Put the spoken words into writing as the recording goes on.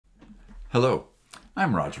Hello,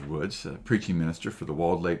 I'm Roger Woods, a preaching minister for the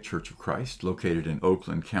Walled Lake Church of Christ, located in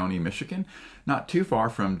Oakland County, Michigan, not too far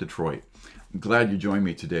from Detroit. I'm glad you joined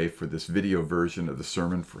me today for this video version of the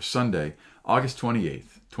sermon for Sunday, August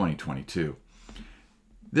 28th, 2022.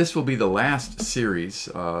 This will be the last series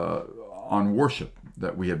on worship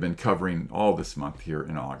that we have been covering all this month here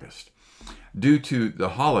in August. Due to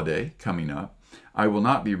the holiday coming up, I will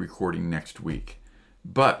not be recording next week,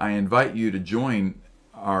 but I invite you to join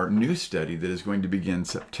our new study that is going to begin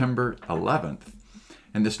September 11th.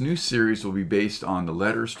 And this new series will be based on the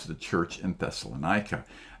letters to the church in Thessalonica.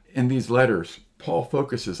 In these letters, Paul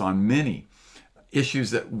focuses on many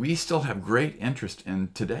issues that we still have great interest in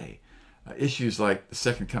today. Issues like the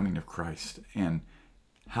second coming of Christ and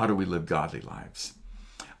how do we live godly lives.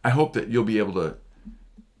 I hope that you'll be able to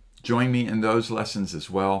join me in those lessons as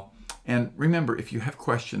well. And remember, if you have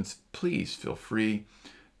questions, please feel free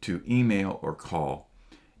to email or call.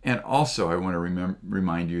 And also, I want to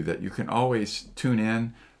remind you that you can always tune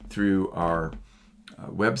in through our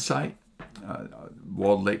website,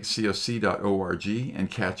 walledlakecoc.org, and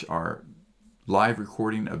catch our live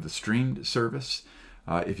recording of the streamed service.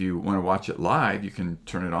 If you want to watch it live, you can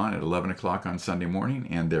turn it on at 11 o'clock on Sunday morning,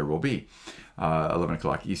 and there will be 11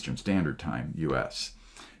 o'clock Eastern Standard Time, U.S.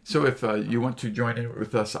 So if you want to join in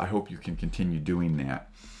with us, I hope you can continue doing that.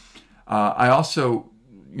 I also,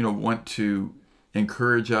 want to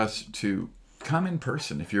encourage us to come in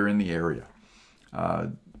person if you're in the area.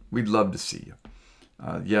 We'd love to see you.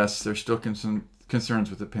 Yes, there's still concerns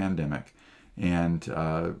with the pandemic,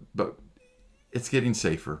 but it's getting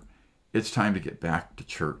safer. It's time to get back to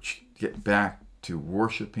church, get back to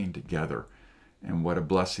worshiping together, and what a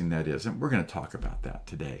blessing that is. And we're going to talk about that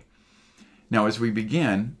today. Now, as we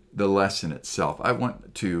begin the lesson itself, I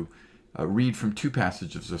want to read from two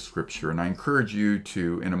passages of Scripture, and I encourage you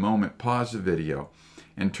to, in a moment, pause the video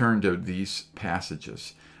and turn to these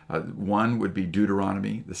passages. One would be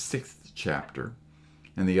Deuteronomy, the 6th chapter,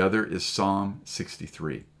 and the other is Psalm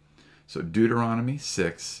 63. So Deuteronomy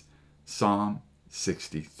 6, Psalm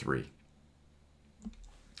 63.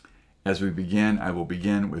 As we begin, I will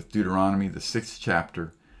begin with Deuteronomy, the 6th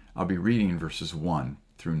chapter. I'll be reading verses 1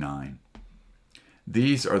 through 9.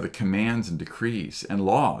 These are the commands and decrees and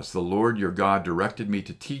laws the Lord your God directed me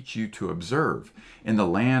to teach you to observe in the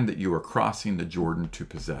land that you are crossing the Jordan to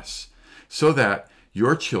possess, so that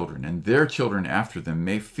your children and their children after them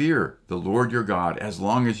may fear the Lord your God as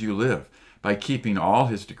long as you live, by keeping all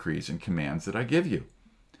his decrees and commands that I give you,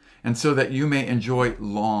 and so that you may enjoy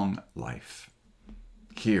long life.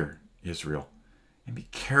 Hear, Israel, and be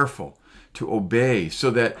careful to obey,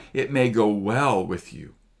 so that it may go well with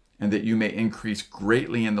you, and that you may increase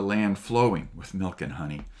greatly in the land flowing with milk and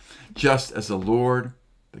honey, just as the Lord,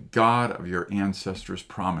 the God of your ancestors,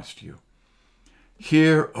 promised you.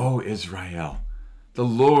 Hear, O Israel, the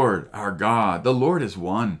Lord our God, the Lord is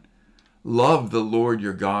one. Love the Lord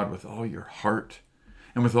your God with all your heart,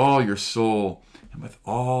 and with all your soul, and with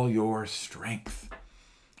all your strength.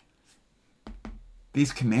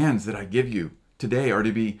 These commands that I give you today are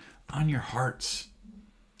to be on your hearts.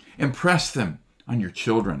 Impress them on your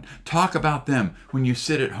children. Talk about them when you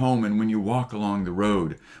sit at home and when you walk along the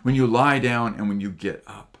road, when you lie down and when you get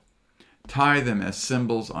up. Tie them as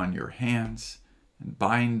symbols on your hands and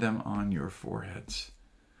bind them on your foreheads.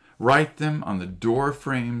 Write them on the door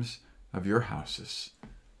frames of your houses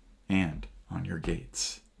and on your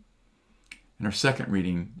gates. And our second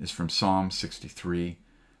reading is from Psalm 63,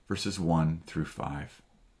 verses 1 through 5.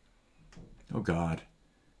 O God,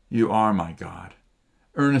 you are my God.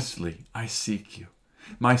 Earnestly I seek you.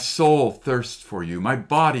 My soul thirsts for you. My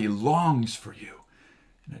body longs for you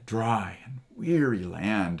in a dry and weary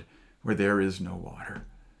land where there is no water.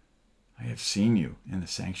 I have seen you in the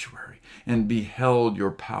sanctuary and beheld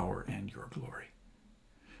your power and your glory.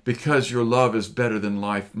 Because your love is better than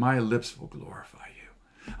life, my lips will glorify you.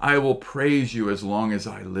 I will praise you as long as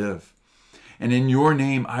I live. And in your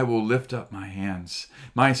name I will lift up my hands.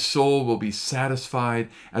 My soul will be satisfied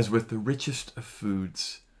as with the richest of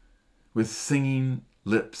foods. With singing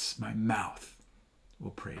lips, my mouth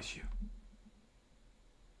will praise you.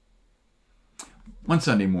 One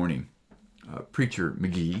Sunday morning, Preacher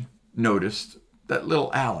McGee noticed that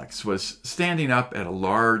little Alex was standing up at a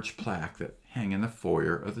large plaque that hung in the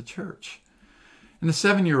foyer of the church. And the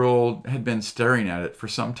 7-year-old had been staring at it for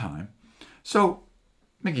some time. So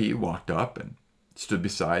McGee walked up and stood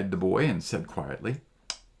beside the boy and said quietly,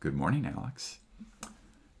 "Good morning, Alex."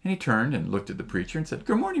 And he turned and looked at the preacher and said,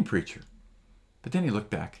 "Good morning, preacher." But then he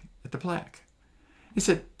looked back at the plaque. He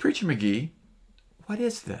said, "Preacher McGee, what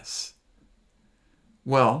is this?"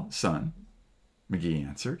 "Well, son," McGee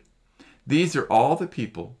answered, "these are all the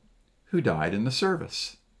people who died in the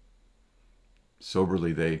service.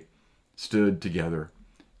 Soberly they stood together,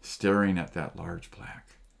 staring at that large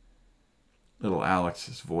plaque. Little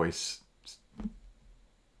Alex's voice,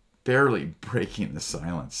 barely breaking the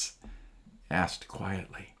silence, asked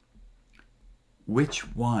quietly,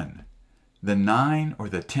 "Which one, the 9 or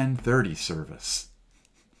the 10:30 service?"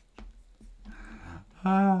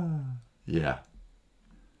 Yeah.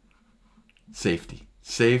 Safety.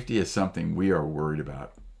 Safety is something we are worried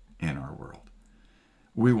about in our world.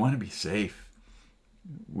 We want to be safe.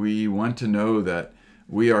 We want to know that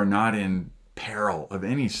we are not in peril of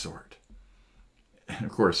any sort. And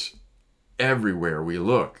of course, everywhere we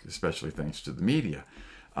look, especially thanks to the media,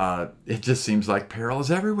 it just seems like peril is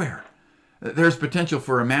everywhere. There's potential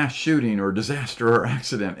for a mass shooting or disaster or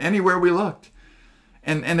accident anywhere we looked.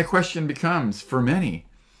 And the question becomes, for many,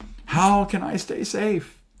 how can I stay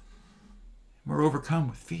safe? We're overcome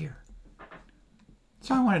with fear.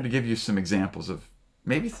 So I wanted to give you some examples of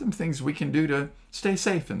maybe some things we can do to stay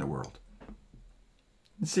safe in the world.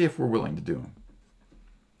 And see if we're willing to do them.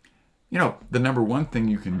 You know, the number one thing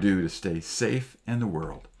you can do to stay safe in the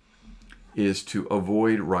world is to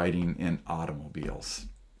avoid riding in automobiles.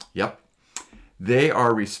 Yep. They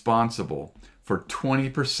are responsible for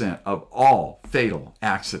 20% of all fatal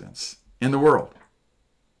accidents in the world.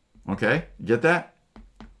 Okay? Get that?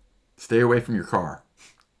 Stay away from your car.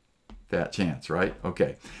 Fat chance, right?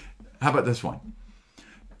 Okay. How about this one?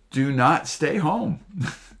 Do not stay home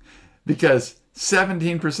because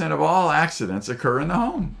 17% of all accidents occur in the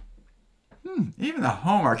home. Even the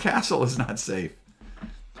home, our castle, is not safe.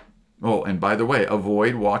 Oh, and by the way,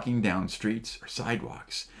 avoid walking down streets or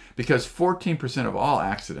sidewalks because 14% of all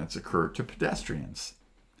accidents occur to pedestrians.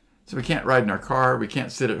 So we can't ride in our car, we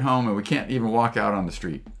can't sit at home, and we can't even walk out on the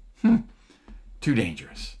street. Too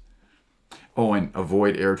dangerous. Oh, and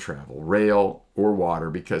avoid air travel, rail, or water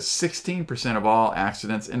because 16% of all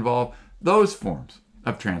accidents involve those forms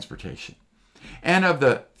of transportation. And of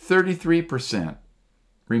the 33%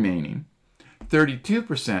 remaining,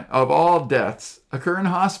 32% of all deaths occur in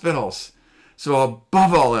hospitals. So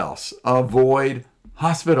above all else, avoid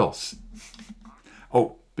hospitals.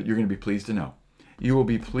 Oh, but you're going to be pleased to know. You will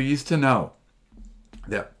be pleased to know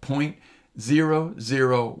that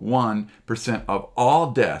 0.001% of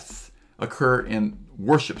all deaths occur in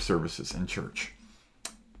worship services in church.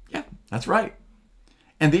 Yeah, that's right.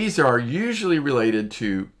 And these are usually related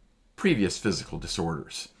to previous physical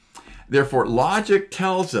disorders. Therefore, logic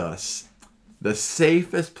tells us the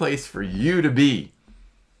safest place for you to be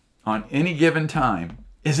on any given time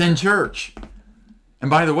is in church.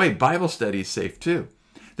 And by the way, Bible study is safe too.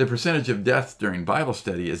 The percentage of deaths during Bible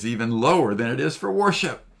study is even lower than it is for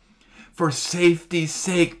worship. For safety's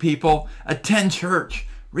sake, people, attend church.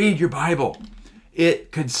 Read your Bible.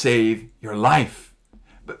 It could save your life.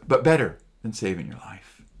 But better than saving your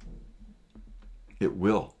life, it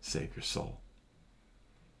will save your soul.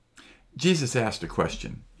 Jesus asked a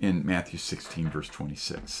question in Matthew 16, verse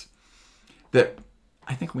 26, that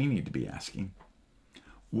I think we need to be asking.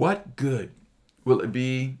 What good will it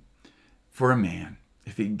be for a man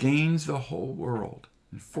if he gains the whole world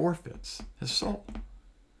and forfeits his soul?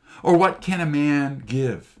 Or what can a man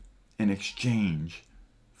give in exchange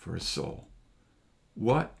for his soul?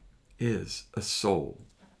 What is a soul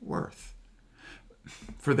worth?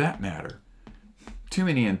 For that matter, too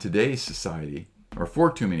many in today's society, or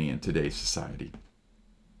for too many in today's society,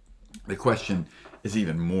 the question is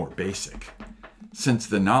even more basic, since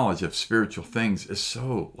the knowledge of spiritual things is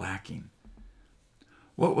so lacking.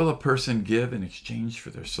 What will a person give in exchange for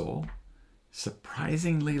their soul?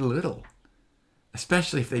 Surprisingly little,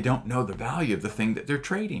 especially if they don't know the value of the thing that they're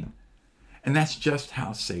trading. And that's just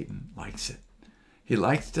how Satan likes it. He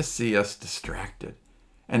likes to see us distracted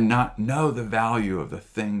and not know the value of the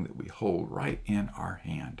thing that we hold right in our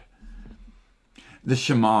hand. The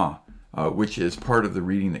Shema, which is part of the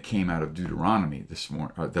reading that came out of Deuteronomy this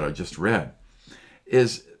morning, that I just read,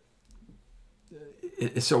 is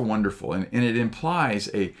so wonderful. And it implies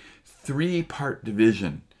a 3-part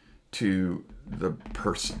division to the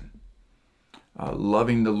person.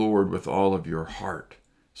 Loving the Lord with all of your heart,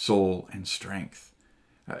 soul, and strength.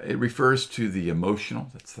 It refers to the emotional,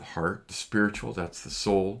 that's the heart, the spiritual, that's the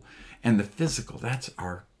soul, and the physical, that's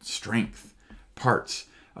our strength, parts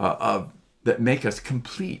that make us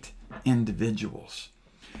complete individuals.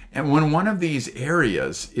 And when one of these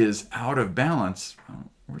areas is out of balance,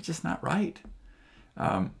 we're just not right.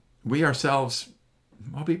 We ourselves,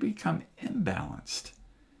 we become imbalanced.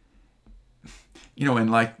 You know, and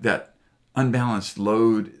like that unbalanced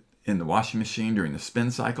load in the washing machine during the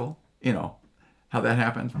spin cycle, you know, how that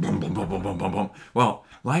happens? Boom, boom, boom, boom, boom, boom, boom. Well,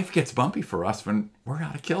 life gets bumpy for us when we're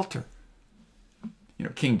out of kilter.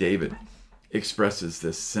 King David expresses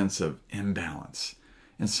this sense of imbalance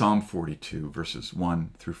in Psalm 42, verses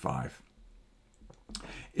 1 through 5.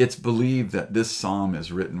 It's believed that this psalm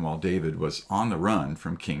is written while David was on the run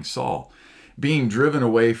from King Saul. Being driven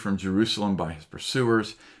away from Jerusalem by his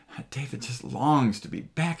pursuers, David just longs to be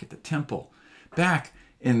back at the temple, back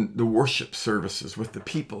in the worship services with the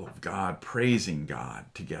people of God, praising God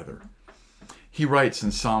together. He writes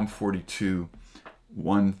in Psalm 42,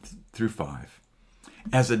 1 through 5,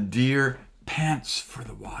 "As a deer pants for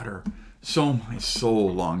the water, so my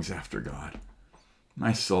soul longs after God.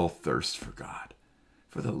 My soul thirsts for God,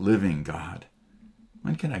 for the living God.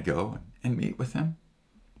 When can I go and meet with him?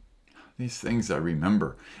 These things I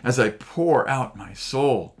remember as I pour out my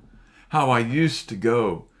soul, how I used to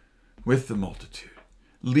go with the multitude,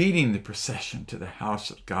 leading the procession to the house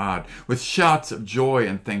of God with shouts of joy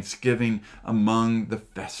and thanksgiving among the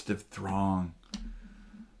festive throng.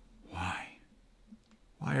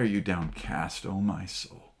 Why are you downcast, O my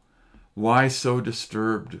soul? Why so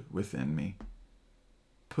disturbed within me?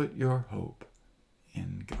 Put your hope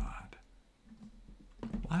in God."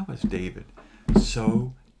 Why was David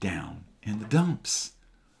so down in the dumps?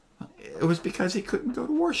 It was because he couldn't go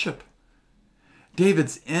to worship.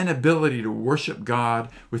 David's inability to worship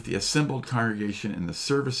God with the assembled congregation in the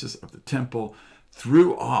services of the temple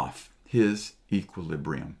threw off his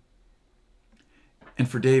equilibrium. And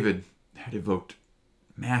for David, that evoked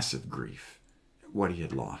massive grief at what he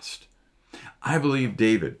had lost. I believe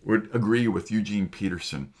David would agree with Eugene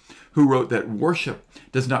Peterson, who wrote that worship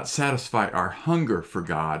does not satisfy our hunger for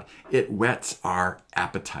God, it whets our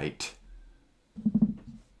appetite.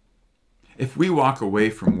 If we walk away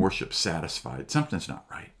from worship satisfied, something's not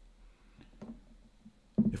right.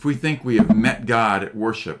 If we think we have met God at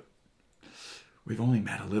worship, we've only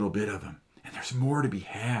met a little bit of him, and there's more to be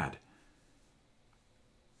had.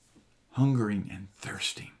 Hungering and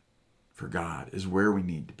thirsting for God is where we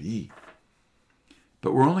need to be.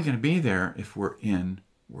 But we're only going to be there if we're in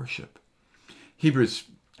worship. Hebrews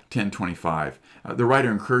 10:25, the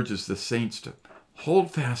writer encourages the saints to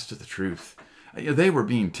hold fast to the truth. They were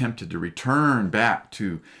being tempted to return back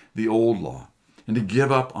to the old law and to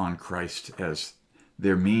give up on Christ as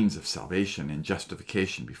their means of salvation and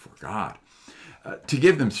justification before God. To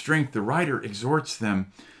give them strength, the writer exhorts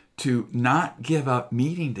them to not give up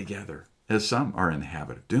meeting together, as some are in the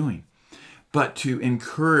habit of doing, but to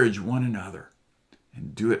encourage one another,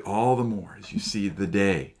 and do it all the more as you see the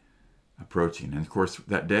day approaching. And of course,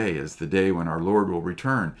 that day is the day when our Lord will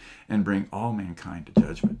return and bring all mankind to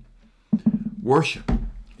judgment. Worship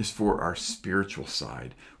is for our spiritual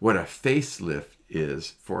side, what a facelift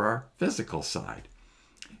is for our physical side.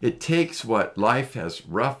 It takes what life has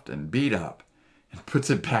roughed and beat up and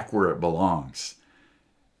puts it back where it belongs.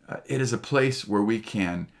 It is a place where we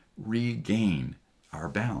can regain our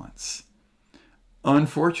balance.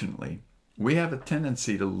 Unfortunately, we have a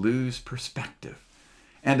tendency to lose perspective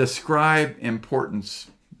and ascribe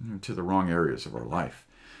importance to the wrong areas of our life.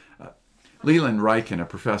 Leland Ryken, a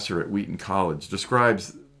professor at Wheaton College,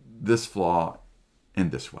 describes this flaw in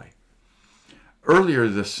this way. Earlier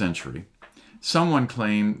this century, someone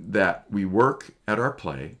claimed that we work at our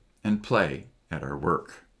play and play at our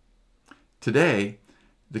work. Today,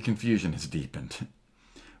 the confusion has deepened.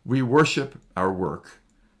 We worship our work,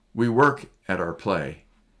 we work at our play,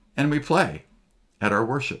 and we play at our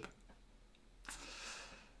worship.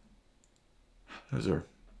 Those are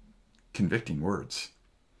convicting words.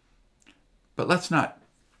 But let's not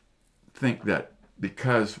think that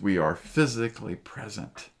because we are physically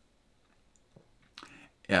present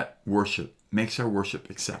at worship makes our worship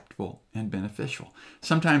acceptable and beneficial.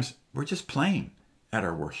 Sometimes we're just playing at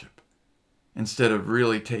our worship instead of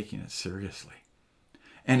really taking it seriously.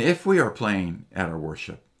 And if we are playing at our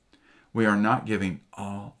worship, we are not giving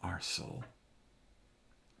all our soul.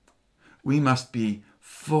 We must be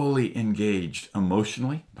fully engaged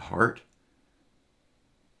emotionally, the heart.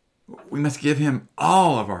 We must give him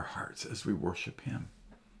all of our hearts as we worship him.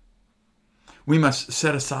 We must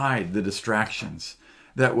set aside the distractions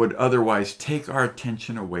that would otherwise take our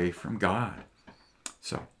attention away from God.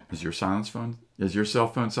 So, is your cell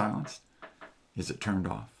phone silenced? Is it turned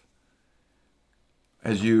off?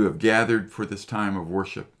 As you have gathered for this time of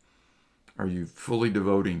worship, are you fully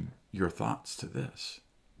devoting your thoughts to this?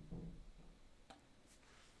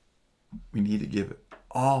 We need to give it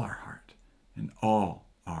all our heart and all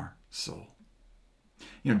our soul.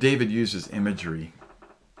 David uses imagery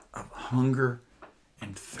of hunger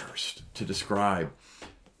and thirst to describe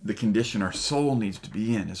the condition our soul needs to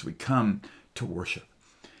be in as we come to worship.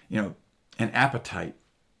 An appetite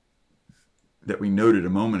that we noted a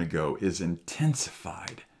moment ago is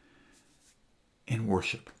intensified in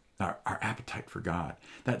worship, our appetite for God,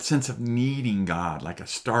 that sense of needing God like a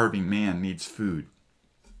starving man needs food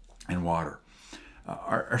and water.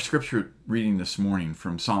 Our scripture reading this morning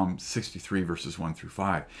from Psalm 63, verses 1 through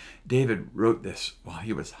 5, David wrote this while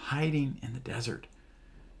he was hiding in the desert.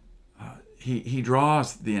 He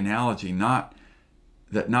draws the analogy not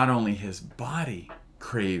only his body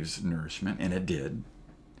craves nourishment, and it did,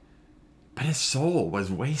 but his soul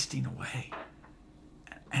was wasting away.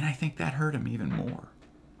 And I think that hurt him even more.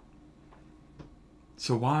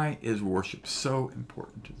 So why is worship so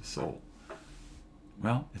important to the soul?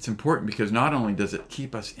 Well, it's important because not only does it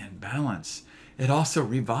keep us in balance, it also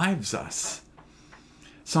revives us.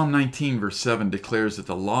 Psalm 19, verse 7 declares that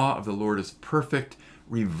the law of the Lord is perfect,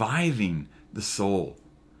 reviving the soul.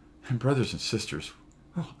 And brothers and sisters,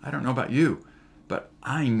 I don't know about you, but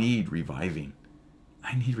I need reviving.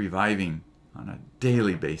 I need reviving on a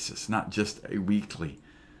daily basis, not just a weekly.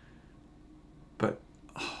 But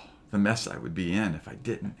the mess I would be in if I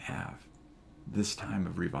didn't have this time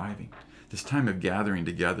of reviving, this time of gathering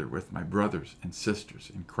together with my brothers and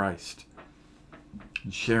sisters in Christ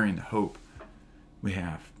and sharing the hope we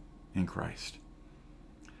have in Christ.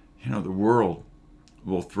 You know, the world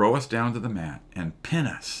will throw us down to the mat and pin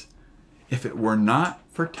us if it were not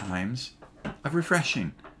for times of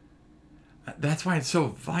refreshing. That's why it's so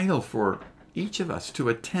vital for each of us to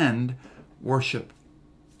attend worship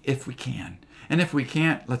if we can. And if we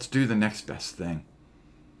can't, let's do the next best thing.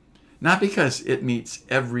 Not because it meets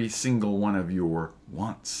every single one of your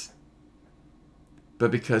wants,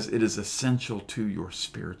 but because it is essential to your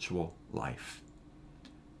spiritual life.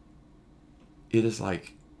 It is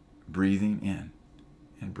like breathing in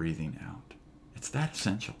and breathing out. It's that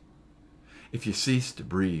essential. If you cease to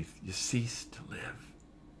breathe, you cease to live.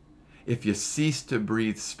 If you cease to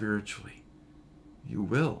breathe spiritually, you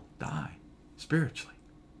will die spiritually.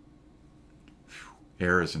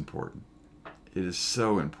 Air is important. It is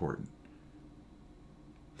so important.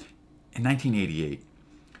 In 1988,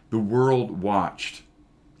 the world watched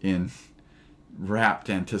in rapt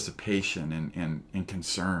anticipation and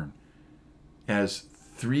concern as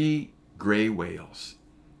 3 gray whales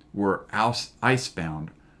were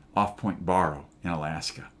icebound off Point Barrow in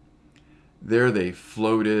Alaska. There they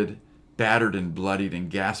floated, battered and bloodied and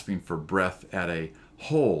gasping for breath at a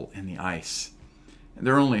hole in the ice.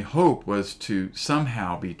 Their only hope was to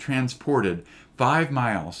somehow be transported 5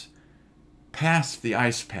 miles past the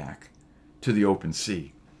ice pack to the open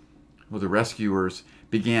sea. Well, the rescuers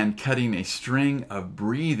began cutting a string of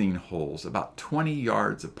breathing holes about 20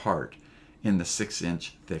 yards apart in the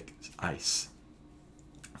 6-inch thick ice.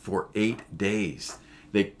 For 8 days,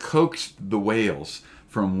 they coaxed the whales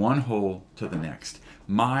from one hole to the next,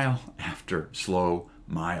 mile after slow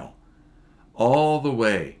mile. Along the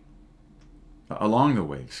way,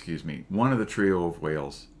 one of the trio of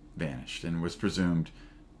whales vanished and was presumed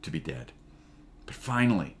to be dead. But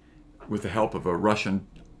finally, with the help of a Russian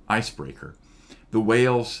icebreaker, the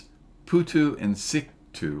whales Putu and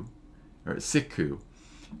Siku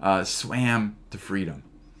swam to freedom.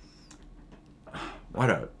 What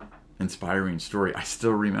an inspiring story. I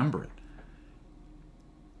still remember it.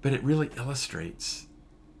 But it really illustrates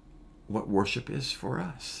what worship is for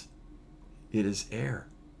us. It is air,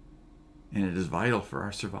 and it is vital for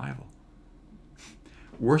our survival.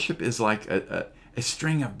 Worship is like a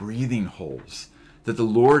string of breathing holes that the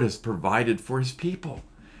Lord has provided for his people.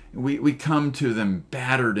 We come to them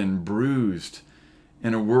battered and bruised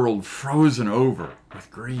in a world frozen over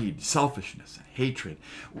with greed, selfishness, and hatred.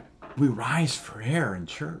 We rise for air in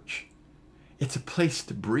church. It's a place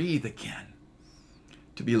to breathe again,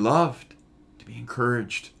 to be loved, to be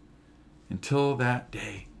encouraged, until that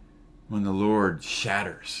day when the Lord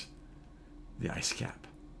shatters the ice cap.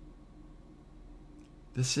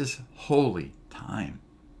 This is holy time.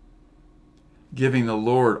 Giving the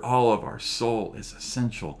Lord all of our soul is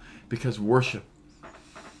essential because worship,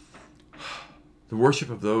 the worship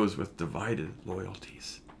of those with divided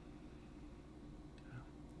loyalties,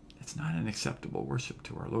 it's not an acceptable worship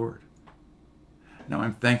to our Lord. Now,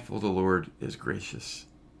 I'm thankful the Lord is gracious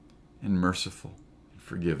and merciful and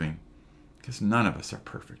forgiving because none of us are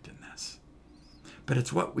perfect in this. But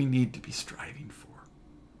it's what we need to be striving for.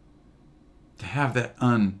 To have that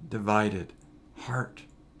undivided heart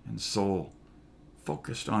and soul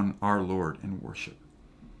focused on our Lord in worship.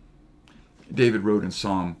 David wrote in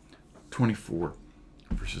Psalm 24,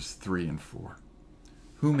 verses 3 and 4,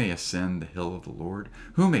 "Who may ascend the hill of the Lord?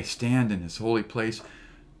 Who may stand in his holy place?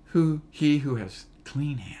 He who has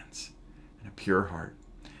clean hands and a pure heart,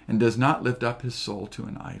 and does not lift up his soul to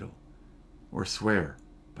an idol, or swear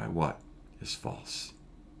by what is false."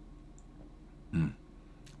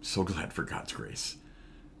 So glad for God's grace.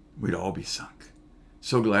 We'd all be sunk.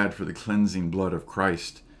 So glad for the cleansing blood of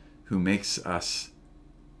Christ, who makes us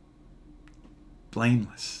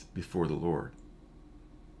blameless before the Lord.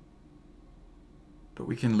 But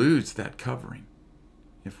we can lose that covering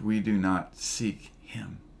if we do not seek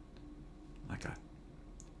him like a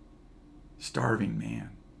starving man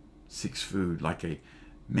seeks food, like a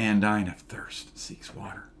man dying of thirst seeks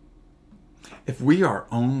water. If we are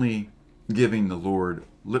only giving the Lord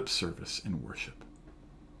lip service in worship,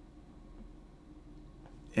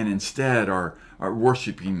 and instead are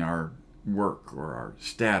worshiping our work or our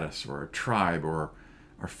status or our tribe or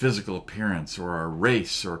our physical appearance or our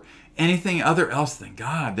race or anything other else than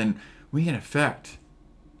God, then we in effect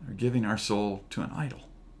are giving our soul to an idol.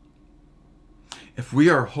 If we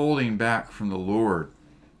are holding back from the Lord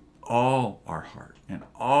all our heart and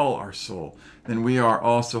all our soul, then we are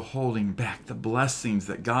also holding back the blessings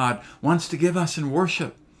that God wants to give us in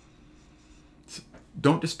worship. So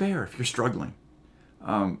don't despair if you're struggling.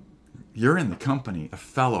 You're in the company of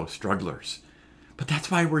fellow strugglers. But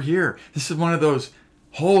that's why we're here. This is one of those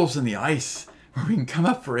holes in the ice where we can come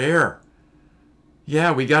up for air.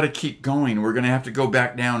 Yeah, we got to keep going. We're going to have to go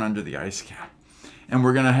back down under the ice cap. And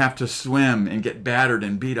we're going to have to swim and get battered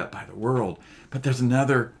and beat up by the world. But there's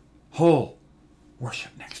another hole.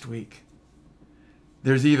 Worship next week.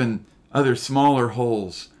 There's even other smaller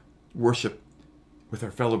holes. Worship with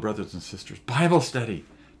our fellow brothers and sisters. Bible study.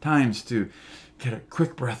 Times to get a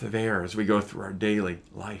quick breath of air as we go through our daily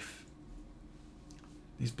life.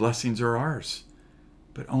 These blessings are ours,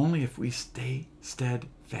 but only if we stay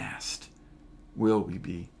steadfast will we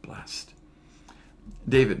be blessed.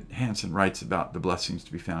 David Hansen writes about the blessings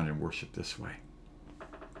to be found in worship this way.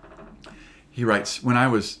 He writes, "When I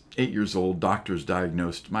was 8 years old, doctors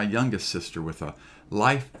diagnosed my youngest sister with a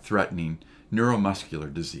life-threatening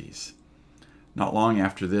neuromuscular disease. Not long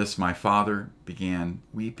after this, my father began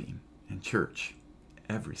weeping in church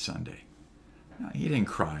every Sunday. Now, he didn't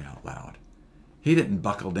cry out loud. He didn't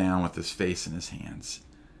buckle down with his face in his hands.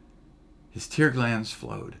 His tear glands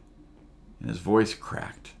flowed, and his voice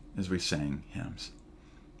cracked as we sang hymns.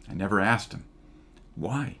 I never asked him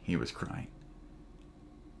why he was crying.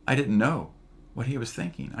 I didn't know what he was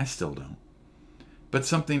thinking. I still don't. But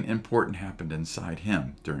something important happened inside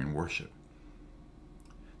him during worship.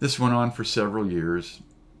 This went on for several years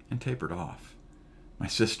and tapered off. My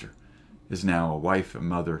sister is now a wife, a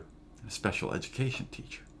mother, and a special education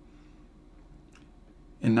teacher.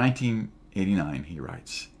 In 1989, he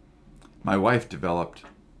writes, my wife developed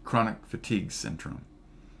chronic fatigue syndrome.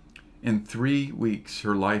 In 3 weeks,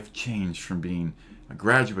 her life changed from being a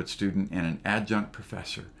graduate student and an adjunct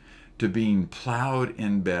professor to being plowed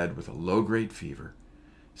in bed with a low-grade fever,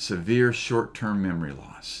 severe short-term memory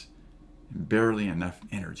loss, and barely enough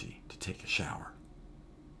energy to take a shower.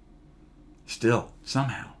 Still,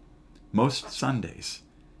 somehow, most Sundays,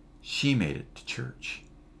 she made it to church.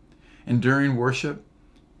 And during worship,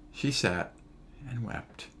 she sat and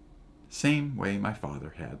wept, same way my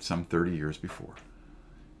father had some 30 years before.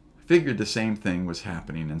 I figured the same thing was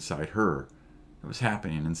happening inside her that was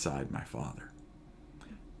happening inside my father.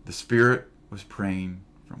 The Spirit was praying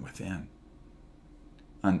from within.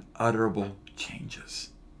 Unutterable changes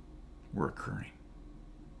were occurring.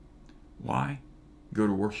 Why go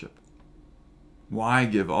to worship? Why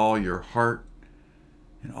give all your heart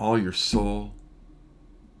and all your soul,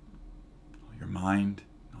 all your mind,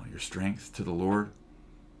 all your strength to the Lord?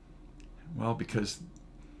 Well, because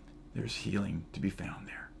there's healing to be found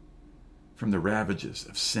there from the ravages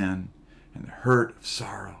of sin and the hurt of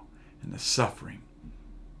sorrow and the suffering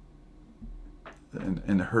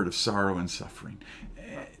and the hurt of sorrow and suffering.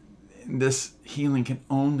 And this healing can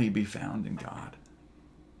only be found in God,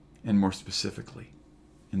 and more specifically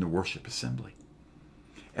in the worship assembly.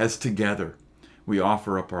 As together we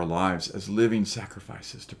offer up our lives as living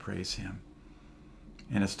sacrifices to praise Him.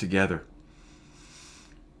 And as together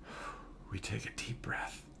we take a deep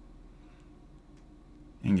breath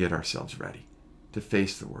and get ourselves ready to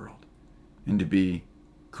face the world and to be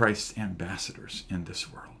Christ's ambassadors in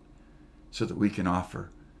this world so that we can offer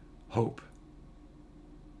hope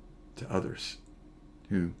to others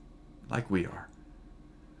who, like we are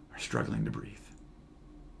struggling to breathe.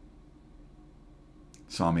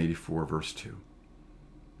 Psalm 84, verse 2.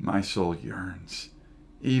 My soul yearns,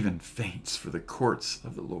 even faints for the courts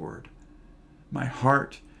of the Lord. My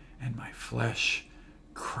heart and my flesh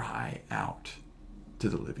cry out to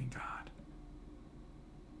the living God.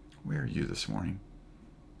 Where are you this morning?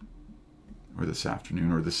 Or this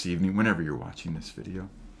afternoon, or this evening, whenever you're watching this video?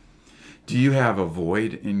 Do you have a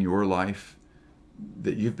void in your life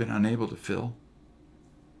that you've been unable to fill?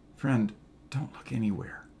 Friend, don't look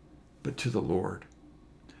anywhere but to the Lord.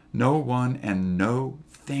 No one and no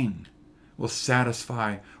thing will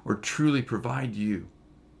satisfy or truly provide you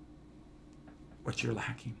what you're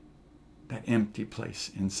lacking, that empty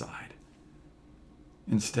place inside.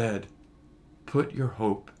 Instead, put your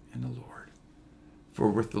hope in the Lord. For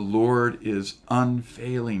with the Lord is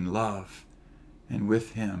unfailing love, and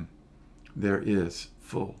with him there is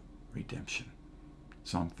full redemption.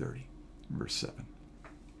 Psalm 30, verse 7.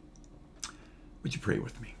 Would you pray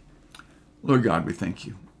with me? Lord God, we thank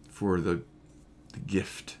you for the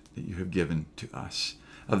gift that you have given to us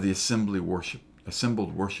of the assembled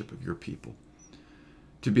worship of your people,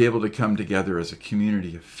 to be able to come together as a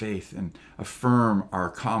community of faith and affirm our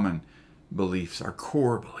common beliefs, our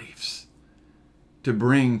core beliefs, to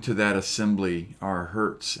bring to that assembly our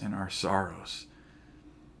hurts and our sorrows,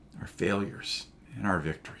 our failures and our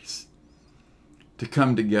victories, to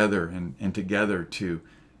come together and together to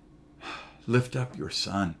lift up your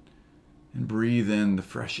Son and breathe in the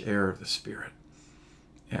fresh air of the Spirit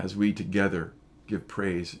as we together give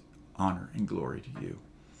praise, honor, and glory to you.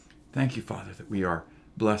 Thank you, Father, that we are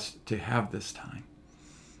blessed to have this time.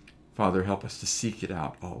 Father, help us to seek it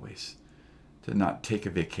out always, to not take a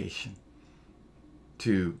vacation,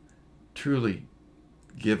 to truly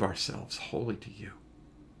give ourselves wholly to you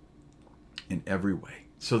in every way,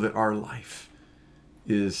 so that our life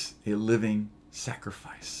is a living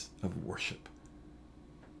sacrifice of worship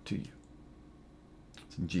to you.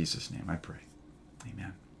 It's in Jesus' name I pray.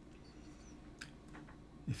 Amen.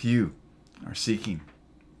 If you are seeking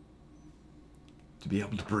to be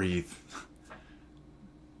able to breathe,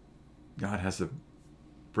 God has the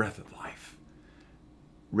breath of life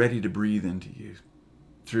ready to breathe into you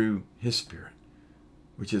through his Spirit,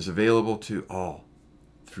 which is available to all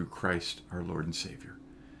through Christ our Lord and Savior.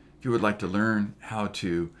 If you would like to learn how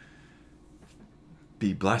to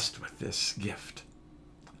be blessed with this gift,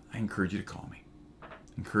 I encourage you to call me. I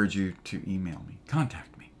encourage you to email me,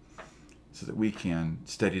 contact me, so that we can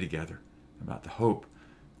study together about the hope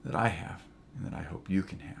that I have and that I hope you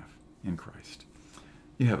can have in Christ.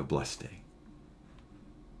 You have a blessed day.